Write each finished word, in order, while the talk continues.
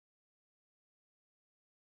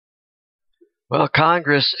Well,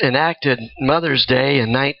 Congress enacted Mother's Day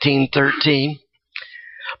in 1913,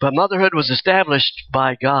 but motherhood was established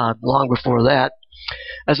by God long before that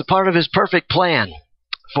as a part of His perfect plan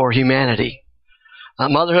for humanity.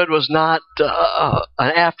 Motherhood was not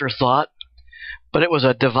an afterthought, but it was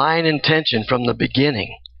a divine intention from the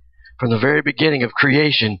beginning. From the very beginning of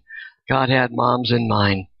creation, God had moms in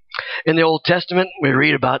mind. In the Old Testament, we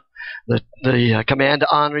read about the command to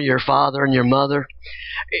honor your father and your mother.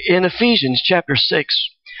 In Ephesians chapter 6,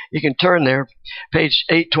 you can turn there, page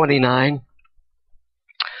 829.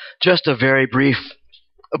 Just a very brief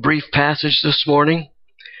passage this morning,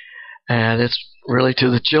 and it's really to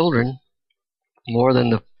the children more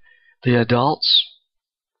than the adults.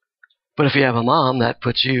 But if you have a mom, that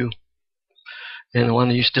puts you in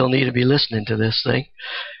one you still need to be listening to this thing.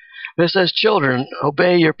 It says, "Children,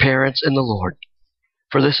 obey your parents in the Lord,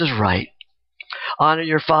 for this is right. Honor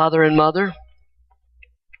your father and mother,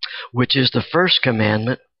 which is the first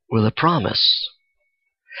commandment with a promise,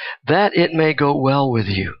 that it may go well with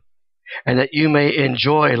you, and that you may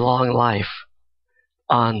enjoy long life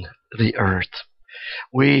on the earth."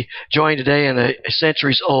 We join today in a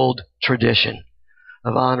centuries-old tradition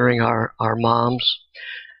of honoring our moms.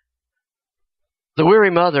 The weary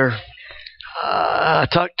mother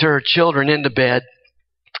tucked her children into bed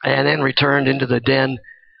and then returned into the den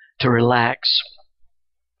to relax.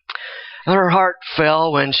 Her heart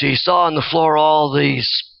fell when she saw on the floor all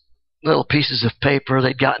these little pieces of paper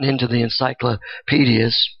they'd gotten into the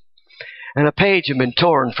encyclopedias, and a page had been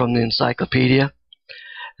torn from the encyclopedia,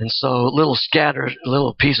 and so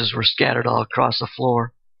little pieces were scattered all across the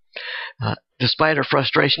floor. Despite her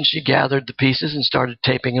frustration, she gathered the pieces and started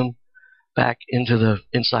taping them back into the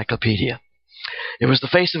encyclopedia. It was the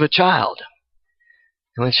face of a child.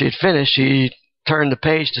 And when she had finished, she turned the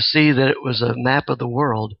page to see that it was a map of the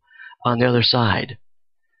world on the other side.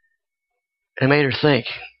 It made her think,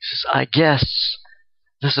 she says, I guess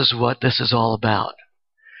this is what this is all about.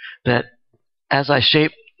 That as I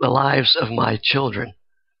shape the lives of my children,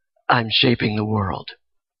 I'm shaping the world.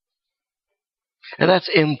 And that's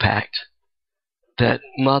impact that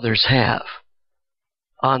mothers have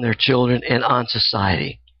on their children and on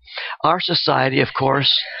society. Our society, of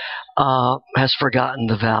course, has forgotten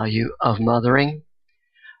the value of mothering.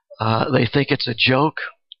 They think it's a joke.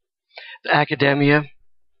 The academia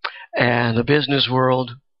and the business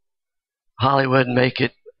world, Hollywood, make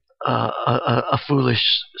it a foolish,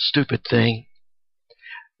 stupid thing.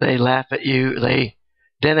 They laugh at you. They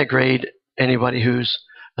denigrate anybody who's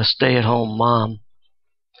a stay-at-home mom.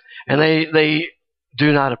 And they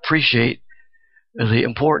do not appreciate the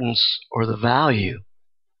importance or the value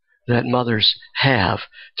that mothers have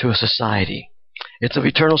to a society. It's of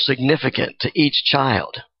eternal significance to each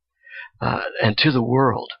child and to the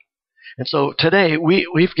world. And so today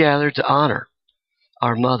we've gathered to honor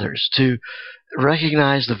our mothers, to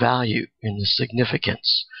recognize the value and the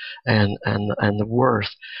significance and the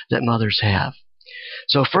worth that mothers have.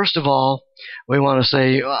 So first of all, we want to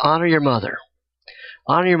say, honor your mother.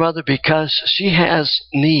 Honor your mother because she has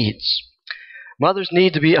needs. Mothers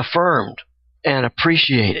need to be affirmed and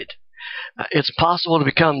appreciated. It's possible to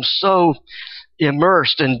become so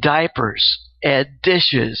immersed in diapers and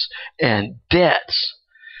dishes and debts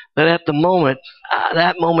that at the moment,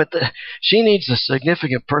 she needs a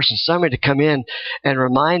significant person, somebody to come in and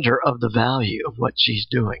remind her of the value of what she's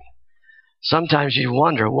doing. Sometimes you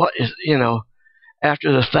wonder, what is,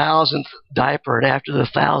 after the 1,000th diaper and after the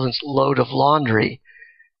 1,000th load of laundry,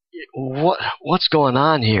 what's going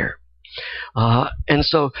on here? And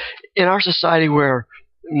so in our society where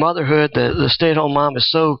motherhood, the stay-at-home mom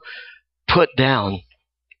is so put down,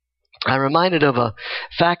 I'm reminded of a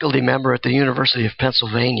faculty member at the University of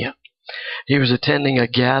Pennsylvania. He was attending a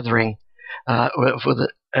gathering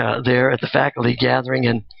there at the faculty gathering,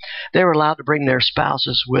 and they were allowed to bring their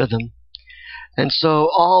spouses with them. And so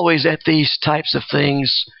always at these types of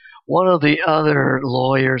things, one of the other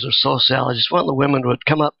lawyers or sociologists, one of the women would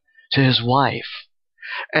come up to his wife,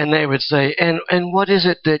 and they would say, and what is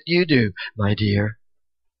it that you do, my dear?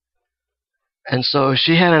 And so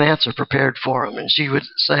she had an answer prepared for him, and she would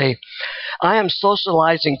say, I am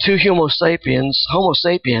socializing two Homo sapiens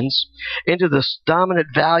into the dominant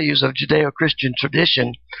values of Judeo-Christian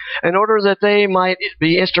tradition in order that they might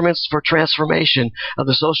be instruments for transformation of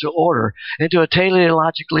the social order into a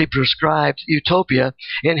teleologically prescribed utopia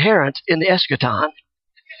inherent in the eschaton.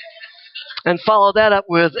 And follow that up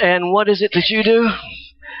with, and what is it that you do?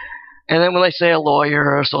 And then when they say a lawyer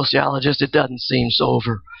or a sociologist, it doesn't seem so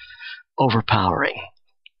overpowering.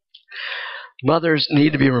 Mothers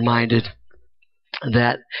need to be reminded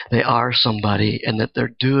that they are somebody and that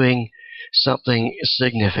they're doing something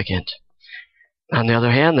significant. On the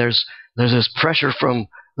other hand, there's this pressure from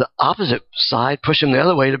the opposite side, pushing the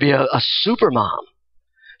other way to be a super mom,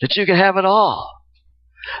 that you can have it all,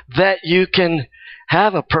 that you can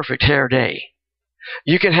have a perfect hair day,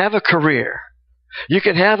 you can have a career, you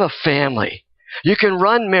can have a family, you can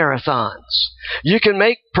run marathons, you can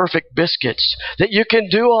make perfect biscuits, that you can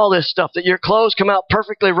do all this stuff, that your clothes come out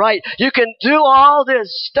perfectly right. You can do all this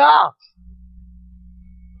stuff.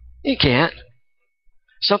 You can't.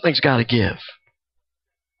 Something's got to give.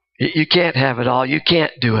 You can't have it all. You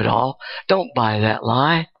can't do it all. Don't buy that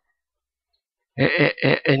lie.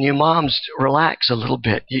 And you moms, relax a little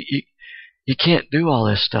bit. You can't do all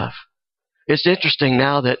this stuff. It's interesting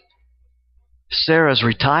now that Sarah's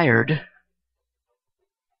retired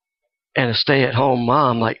and a stay-at-home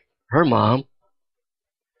mom like her mom.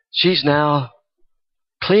 She's now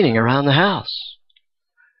cleaning around the house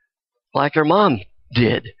like her mom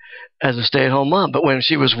did as a stay-at-home mom. But when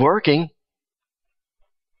she was working,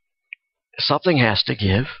 something has to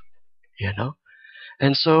give, you know.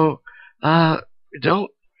 And so don't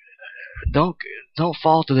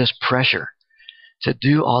fall to this pressure to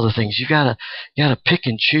do all the things. You gotta pick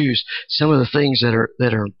and choose some of the things that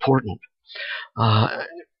are important.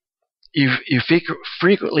 You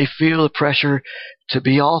frequently feel the pressure to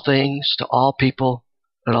be all things to all people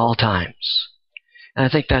at all times. And I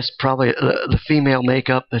think that's probably the female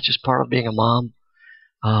makeup that's just part of being a mom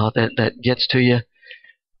that gets to you.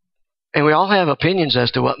 And we all have opinions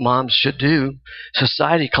as to what moms should do.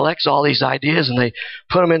 Society collects all these ideas and they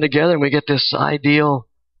put them in together, and we get this ideal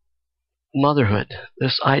motherhood,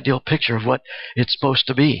 this ideal picture of what it's supposed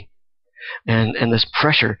to be. And this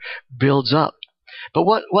pressure builds up. But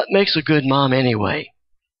what makes a good mom anyway?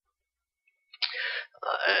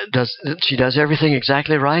 She does everything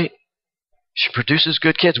exactly right. She produces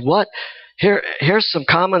good kids. Here's some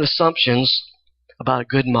common assumptions about a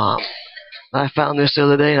good mom. I found this the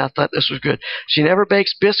other day, and I thought this was good. She never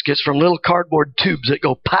bakes biscuits from little cardboard tubes that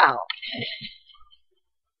go pow.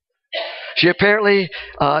 She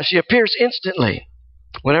appears instantly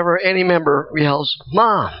whenever any member yells,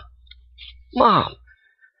 "Mom! Mom!"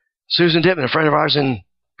 Susan Dittman, a friend of ours in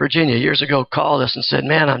Virginia years ago, called us and said,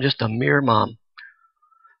 "Man, I'm just a mere mom."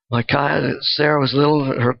 Sarah was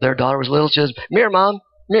little, their daughter was little. She says, "Mere mom,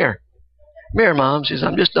 mere mom." She says,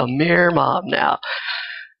 "I'm just a mere mom now."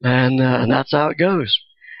 And that's how it goes.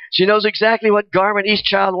 She knows exactly what garment each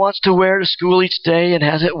child wants to wear to school each day and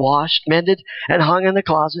has it washed, mended, and hung in the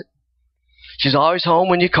closet. She's always home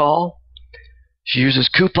when you call. She uses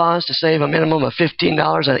coupons to save a minimum of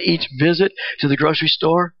 $15 on each visit to the grocery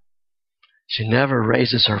store. She never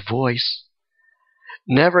raises her voice,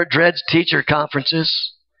 never dreads teacher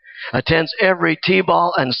conferences, attends every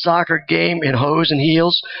t-ball and soccer game in hose and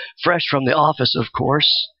heels, fresh from the office, of course,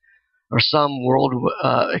 or some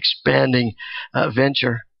world-expanding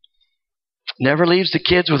venture. Never leaves the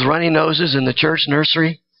kids with runny noses in the church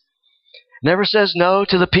nursery. Never says no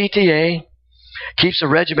to the PTA. Keeps a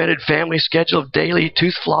regimented family schedule of daily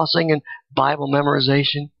tooth flossing and Bible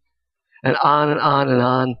memorization. And on and on and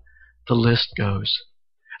on the list goes.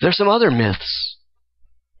 There's some other myths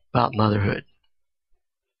about motherhood.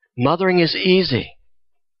 Mothering is easy.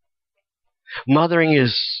 Mothering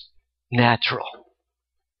is natural.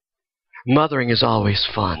 Mothering is always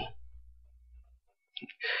fun.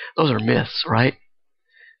 Those are myths, right?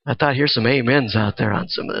 I thought here's some amens out there on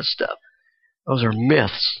some of this stuff. Those are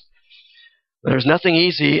myths. There's nothing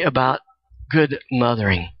easy about good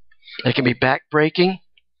mothering. It can be backbreaking,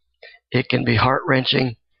 it can be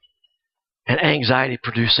heart-wrenching, and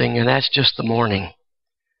anxiety-producing, and that's just the morning.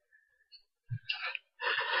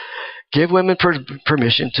 Give women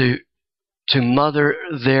permission to mother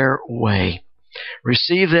their way.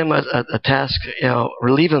 Receive them a task,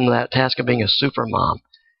 relieve them of that task of being a super mom.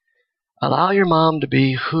 Allow your mom to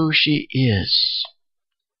be who she is.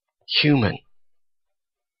 Human.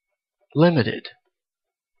 Limited.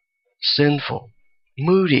 Sinful.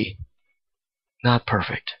 Moody. Not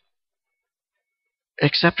perfect.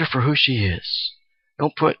 Accept her for who she is.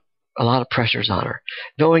 Don't put a lot of pressures on her.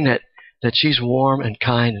 Knowing that she's warm and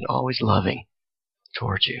kind and always loving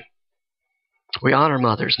towards you. We honor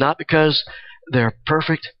mothers, not because they're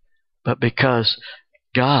perfect, but because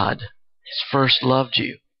God has first loved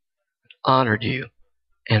you, honored you,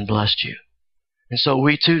 and blessed you. And so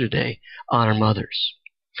we too today honor mothers.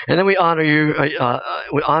 And then we honor you.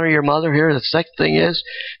 We honor your mother here. The second thing is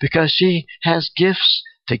because she has gifts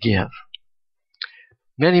to give.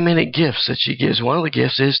 Many, many gifts that she gives. One of the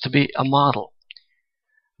gifts is to be a model.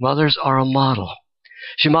 Mothers are a model.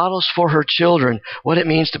 She models for her children what it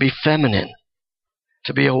means to be feminine,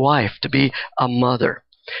 to be a wife, to be a mother.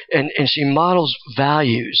 And she models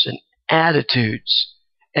values and attitudes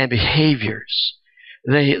and behaviors.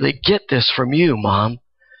 They get this from you, Mom.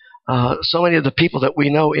 So many of the people that we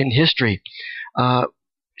know in history,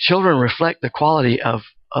 children reflect the quality of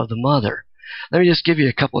the mother. Let me just give you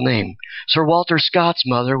a couple names. Sir Walter Scott's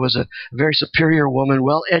mother was a very superior woman,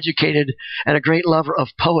 well educated, and a great lover of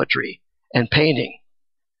poetry and painting.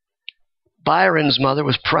 Byron's mother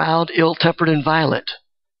was proud, ill-tempered, and violent.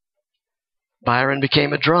 Byron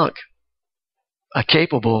became a drunk, a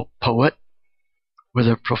capable poet with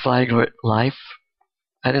a profligate life.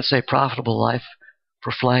 I didn't say profitable life,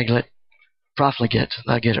 profligate,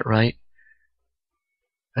 I get it right.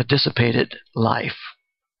 A dissipated life.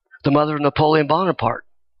 The mother of Napoleon Bonaparte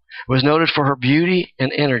was noted for her beauty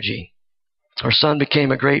and energy. Her son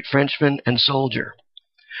became a great Frenchman and soldier.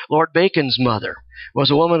 Lord Bacon's mother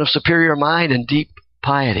was a woman of superior mind and deep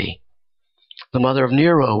piety. The mother of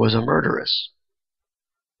Nero was a murderess.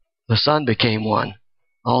 The son became one,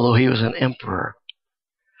 although he was an emperor.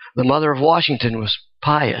 The mother of Washington was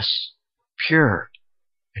pious, pure,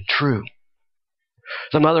 and true.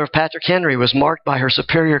 The mother of Patrick Henry was marked by her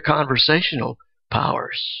superior conversational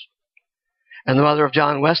powers. And the mother of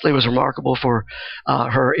John Wesley was remarkable for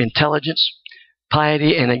her intelligence,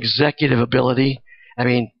 piety, and executive ability. I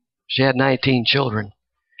mean, she had 19 children.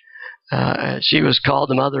 She was called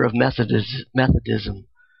the mother of Methodism.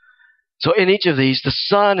 So in each of these, the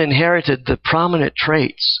son inherited the prominent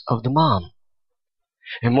traits of the mom.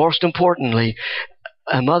 And most importantly,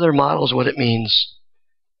 a mother models what it means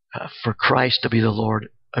for Christ to be the Lord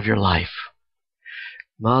of your life.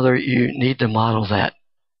 Mother, you need to model that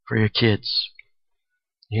for your kids.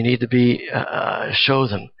 You need to show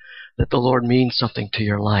them that the Lord means something to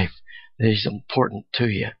your life, that He's important to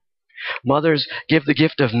you. Mothers give the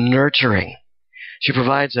gift of nurturing. She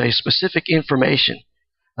provides a specific information,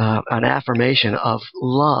 an affirmation of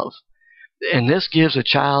love, and this gives a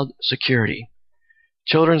child security.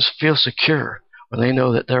 Children feel secure when they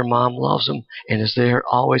know that their mom loves them and is there,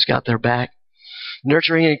 always got their back.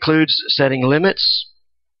 Nurturing includes setting limits.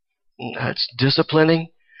 It's disciplining.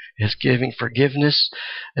 It's giving forgiveness.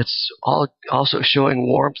 It's also showing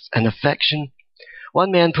warmth and affection.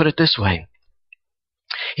 One man put it this way.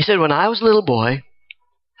 He said, when I was a little boy,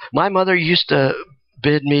 my mother used to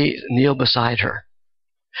bid me kneel beside her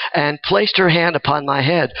and placed her hand upon my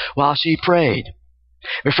head while she prayed.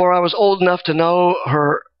 Before I was old enough to know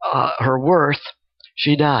her worth,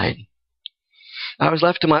 she died. I was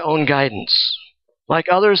left to my own guidance. Like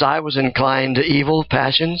others, I was inclined to evil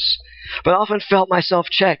passions, but often felt myself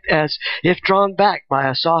checked as if drawn back by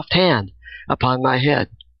a soft hand upon my head.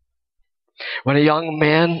 When a young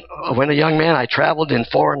man, I traveled in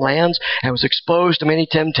foreign lands and was exposed to many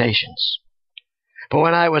temptations. But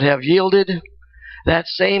when I would have yielded, that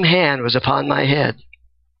same hand was upon my head.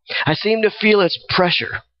 I seemed to feel its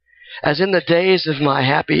pressure, as in the days of my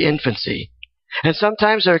happy infancy. And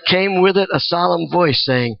sometimes there came with it a solemn voice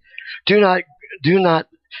saying, Do not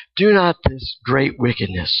this great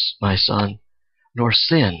wickedness, my son, nor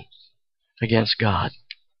sin against God.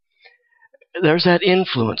 There's that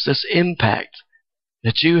influence, this impact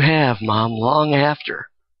that you have, Mom, long after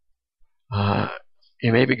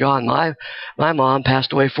you may be gone. My mom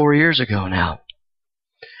passed away 4 years ago now.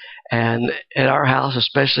 And at our house,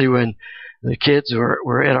 especially when the kids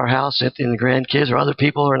were at our house, Cynthia and the grandkids or other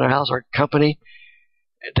people are in our house, our company,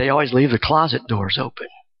 they always leave the closet doors open.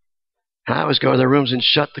 And I always go to their rooms and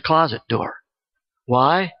shut the closet door.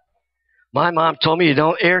 Why? My mom told me you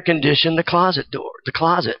don't air condition the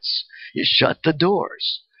closets. You shut the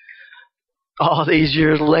doors. All these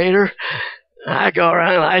years later, I go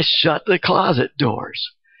around and I shut the closet doors.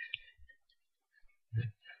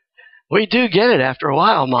 We do get it after a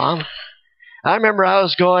while, Mom. I remember I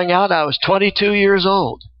was going out. I was 22 years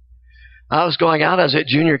old. I was going out. I was at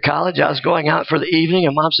junior college. I was going out for the evening,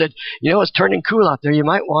 and Mom said, you know, it's turning cool out there. You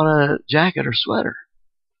might want a jacket or sweater.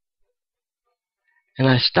 And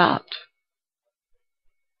I stopped.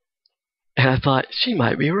 And I thought, she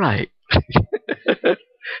might be right. That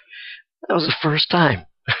was the first time.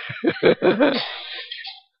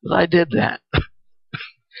 I did that.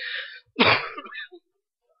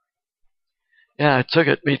 Yeah, it took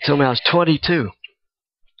me till I was 22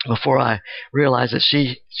 before I realized that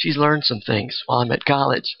she's learned some things while I'm at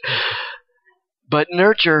college. But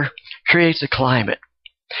nurture creates a climate,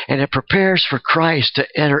 and it prepares for Christ to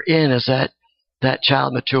enter in as that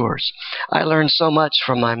child matures. I learned so much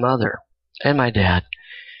from my mother and my dad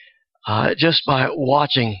just by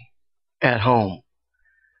watching at home,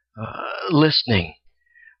 listening,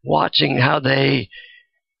 watching how they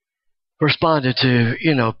responded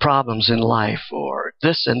to, problems in life or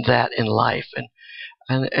this and that in life. And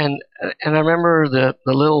I remember the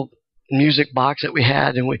little, music box that we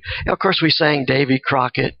had, and of course we sang Davy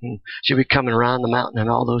Crockett and She'll Be Coming Around the Mountain and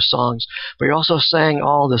all those songs, but we also sang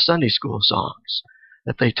all the Sunday school songs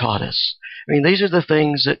that they taught us. I mean, these are the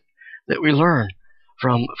things that we learn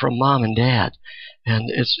from mom and dad, and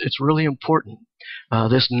it's really important.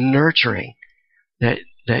 This nurturing that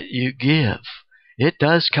you give, it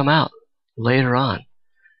does come out later on.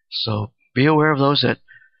 So be aware of those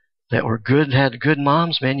that were good, had good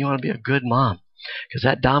moms. Man, you want to be a good mom, because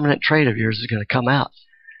that dominant trait of yours is going to come out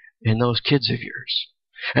in those kids of yours.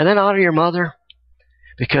 And then honor your mother,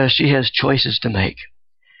 because she has choices to make,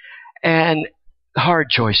 and hard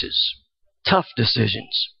choices, tough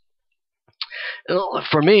decisions.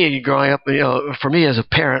 For me, growing up, for me as a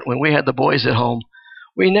parent, when we had the boys at home,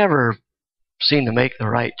 we never seemed to make the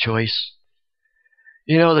right choice.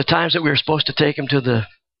 The times that we were supposed to take them to the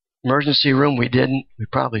emergency room, we didn't. We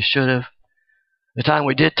probably should have. The time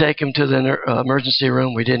we did take them to the emergency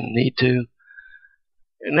room, we didn't need to.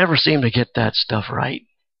 It never seemed to get that stuff right.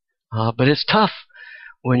 But it's tough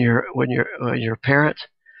when you're a parent.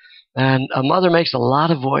 And a mother makes a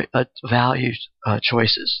lot of values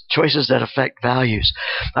choices that affect values.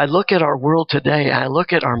 I look at our world today, I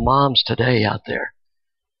look at our moms today out there,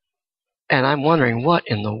 and I'm wondering what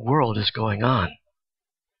in the world is going on.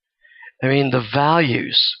 I mean, the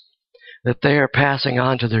values that they are passing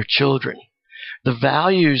on to their children, the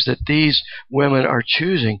values that these women are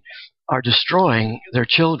choosing, are destroying their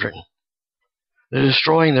children. They're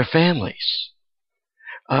destroying their families.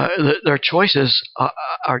 Their choices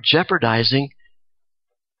are jeopardizing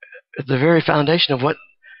the very foundation of what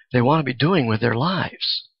they want to be doing with their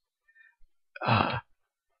lives. I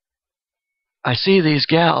see these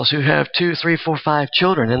gals who have 2, 3, 4, 5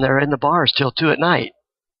 children, and they're in the bars till 2 at night.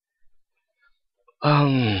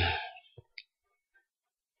 I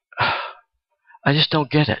just don't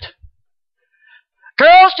get it.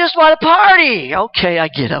 Girls just want to party. Okay, I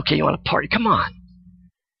get it. Okay, you want to party. Come on.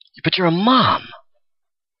 But you're a mom.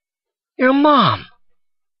 You're a mom.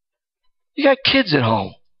 You got kids at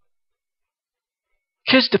home.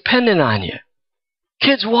 Kids dependent on you.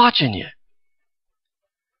 Kids watching you.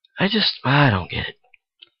 I don't get it.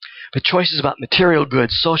 But choices about material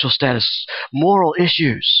goods, social status, moral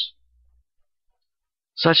issues,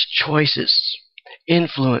 such choices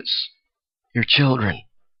influence your children.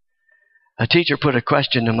 A teacher put a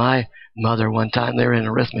question to my mother one time. They were in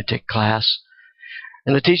arithmetic class.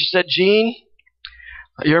 And the teacher said, Jean,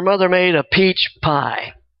 your mother made a peach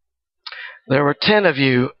pie. There were 10 of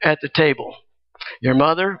you at the table. Your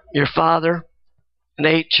mother, your father, and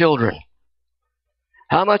 8 children.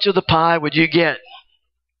 How much of the pie would you get?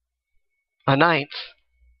 1/9,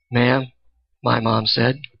 ma'am, my mom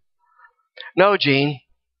said. No, Jean.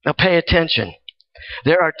 Now pay attention.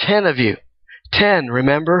 There are 10 of you. 10,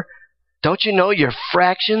 remember? Don't you know your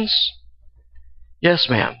fractions? Yes,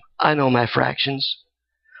 ma'am. I know my fractions.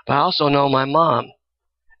 But I also know my mom.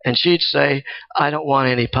 And she'd say, I don't want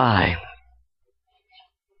any pie.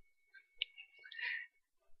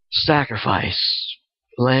 Sacrifice.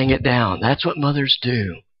 Laying it down. That's what mothers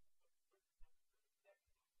do.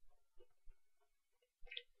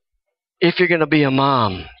 If you're going to be a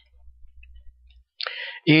mom,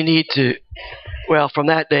 you need to, from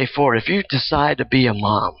that day forward, if you decide to be a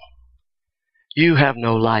mom, you have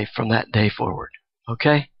no life from that day forward.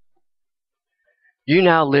 Okay? You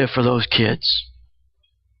now live for those kids.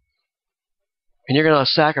 And you're going to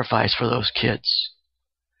sacrifice for those kids.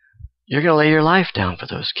 You're going to lay your life down for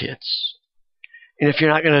those kids. And if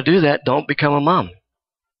you're not going to do that, don't become a mom.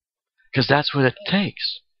 Because that's what it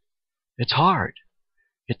takes. It's hard.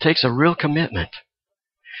 It takes a real commitment.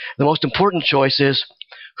 The most important choice is,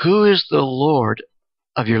 who is the Lord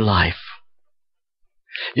of your life?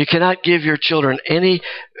 You cannot give your children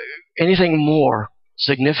anything more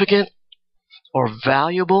significant or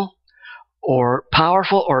valuable or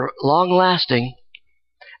powerful or long-lasting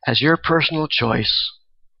as your personal choice,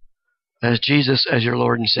 as Jesus as your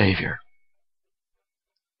Lord and Savior.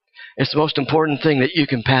 It's the most important thing that you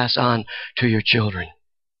can pass on to your children.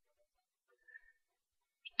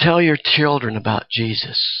 Tell your children about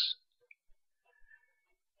Jesus.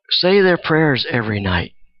 Say their prayers every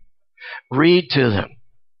night. Read to them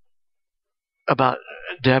about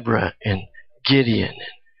Deborah and Gideon and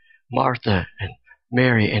Martha and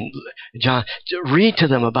Mary and John. Read to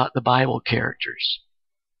them about the Bible characters.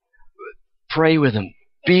 Pray with them.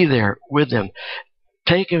 Be there with them.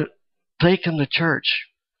 Take them to church.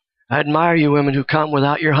 I admire you women who come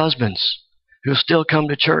without your husbands, who still come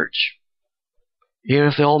to church. Even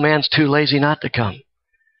if the old man's too lazy not to come.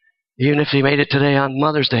 Even if he made it today on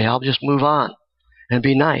Mother's Day, I'll just move on and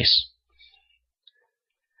be nice.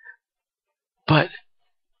 But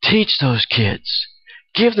Teach those kids.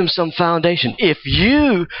 Give them some foundation. If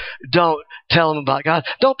you don't tell them about God,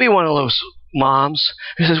 don't be one of those moms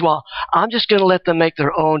who says, well, I'm just going to let them make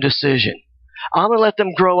their own decision. I'm going to let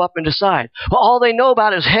them grow up and decide. Well, all they know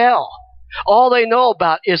about is hell. All they know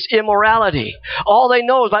about is immorality. All they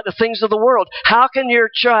know is about the things of the world. How can your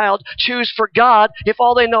child choose for God if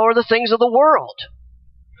all they know are the things of the world?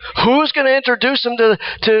 Who's going to introduce them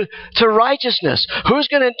to righteousness? Who's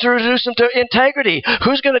going to introduce them to integrity?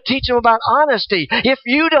 Who's going to teach them about honesty if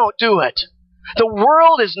you don't do it? The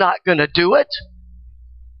world is not going to do it.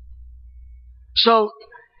 So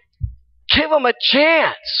give them a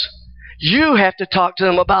chance. You have to talk to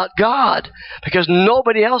them about God because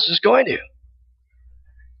nobody else is going to.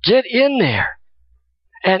 Get in there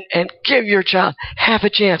and give your child half a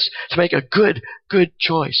chance to make a good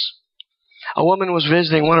choice. A woman was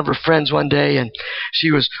visiting one of her friends one day, and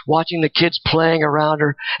she was watching the kids playing around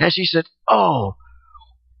her, and she said, oh,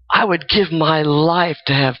 I would give my life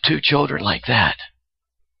to have 2 children like that.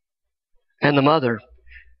 And the mother,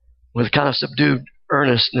 with kind of subdued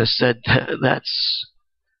earnestness, said, that's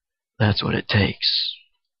what it takes.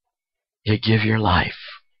 You give your life.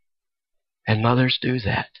 And mothers do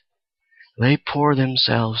that. They pour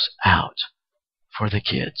themselves out for the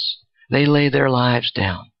kids. They lay their lives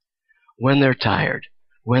down. When they're tired,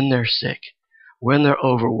 when they're sick, when they're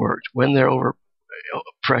overworked, when they're over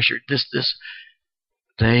pressured,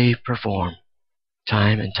 they perform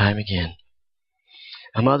time and time again.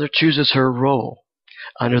 A mother chooses her role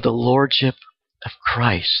under the lordship of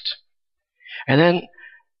Christ. And then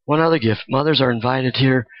one other gift. Mothers are invited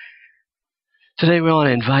here. Today we want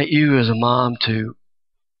to invite you as a mom to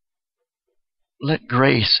let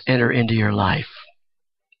grace enter into your life.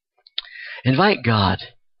 Invite God.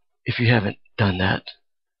 If you haven't done that,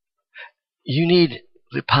 you need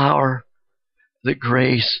the power, the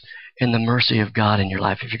grace, and the mercy of God in your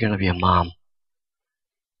life if you're going to be a mom.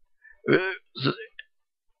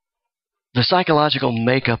 The psychological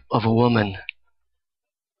makeup of a woman,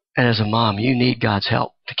 and as a mom, you need God's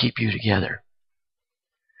help to keep you together.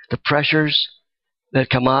 The pressures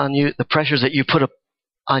that come on you, the pressures that you put up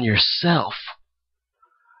on yourself,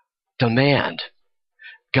 demand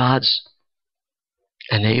God's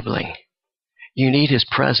enabling. You need His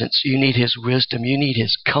presence. You need His wisdom. You need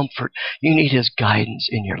His comfort. You need His guidance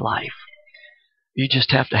in your life. You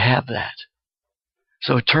just have to have that.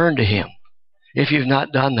 So turn to Him. If you've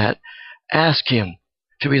not done that, ask Him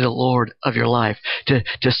to be the Lord of your life, to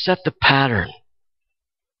set the pattern.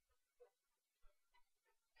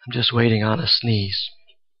 I'm just waiting on a sneeze.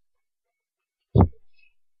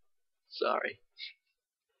 Sorry.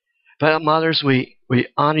 But mothers, we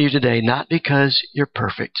honor you today, not because you're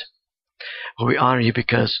perfect, but we honor you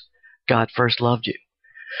because God first loved you.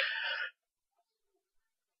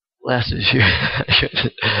 Blesses you.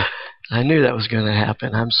 I knew that was going to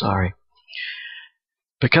happen. I'm sorry.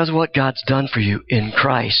 Because of what God's done for you in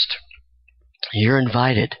Christ, you're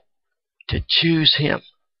invited to choose Him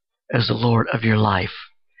as the Lord of your life.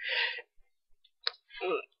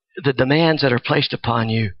 The demands that are placed upon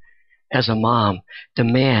you as a mom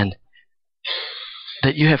demand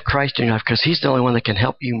that you have Christ in your life because He's the only one that can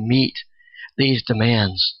help you meet these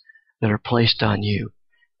demands that are placed on you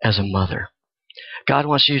as a mother. God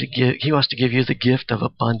wants He wants to give you the gift of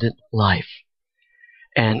abundant life.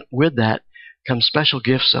 And with that comes special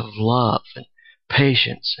gifts of love and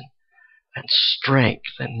patience and strength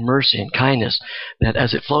and mercy and kindness that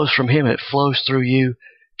as it flows from Him, it flows through you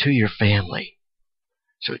to your family.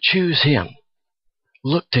 So choose Him.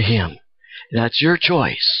 Look to Him. That's your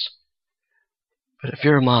choice. But if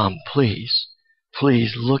you're a mom, please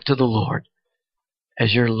look to the Lord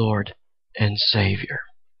as your Lord and Savior.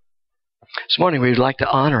 This morning we would like to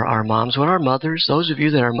honor our moms. Would our mothers, those of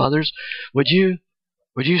you that are mothers, would you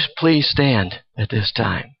please stand at this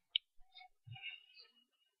time?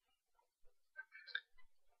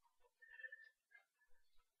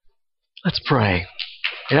 Let's pray.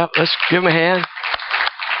 Yep, let's give them a hand.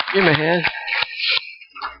 Give them a hand.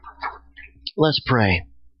 Let's pray.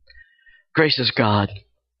 Gracious God,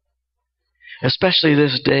 especially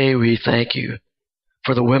this day we thank you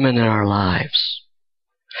for the women in our lives.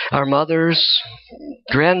 Our mothers,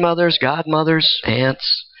 grandmothers, godmothers,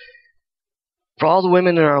 aunts, for all the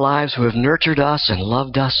women in our lives who have nurtured us and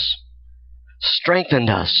loved us, strengthened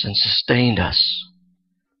us and sustained us.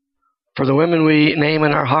 For the women we name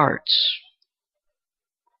in our hearts,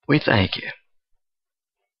 we thank you.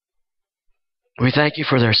 We thank you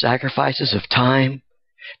for their sacrifices of time,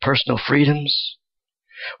 personal freedoms.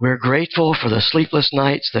 We're grateful for the sleepless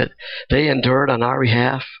nights that they endured on our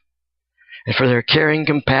behalf and for their caring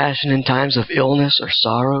compassion in times of illness or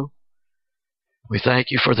sorrow. We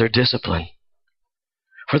thank you for their discipline,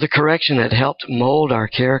 for the correction that helped mold our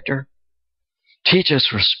character, teach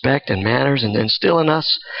us respect and manners, and instill in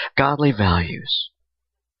us godly values.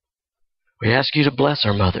 We ask you to bless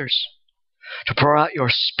our mothers, to pour out your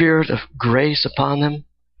spirit of grace upon them,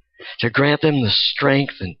 to grant them the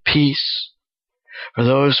strength and peace. For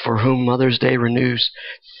those for whom Mother's Day renews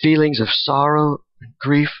feelings of sorrow and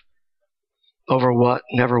grief over what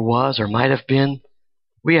never was or might have been,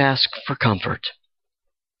 we ask for comfort.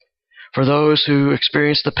 For those who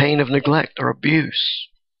experience the pain of neglect or abuse,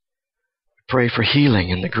 we pray for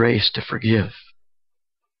healing and the grace to forgive.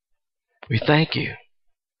 We thank you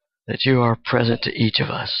that you are present to each of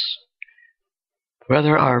us,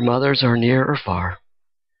 whether our mothers are near or far,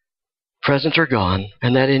 present or gone,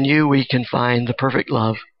 and that in you we can find the perfect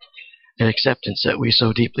love and acceptance that we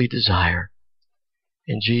so deeply desire.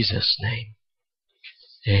 In Jesus' name,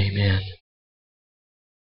 amen.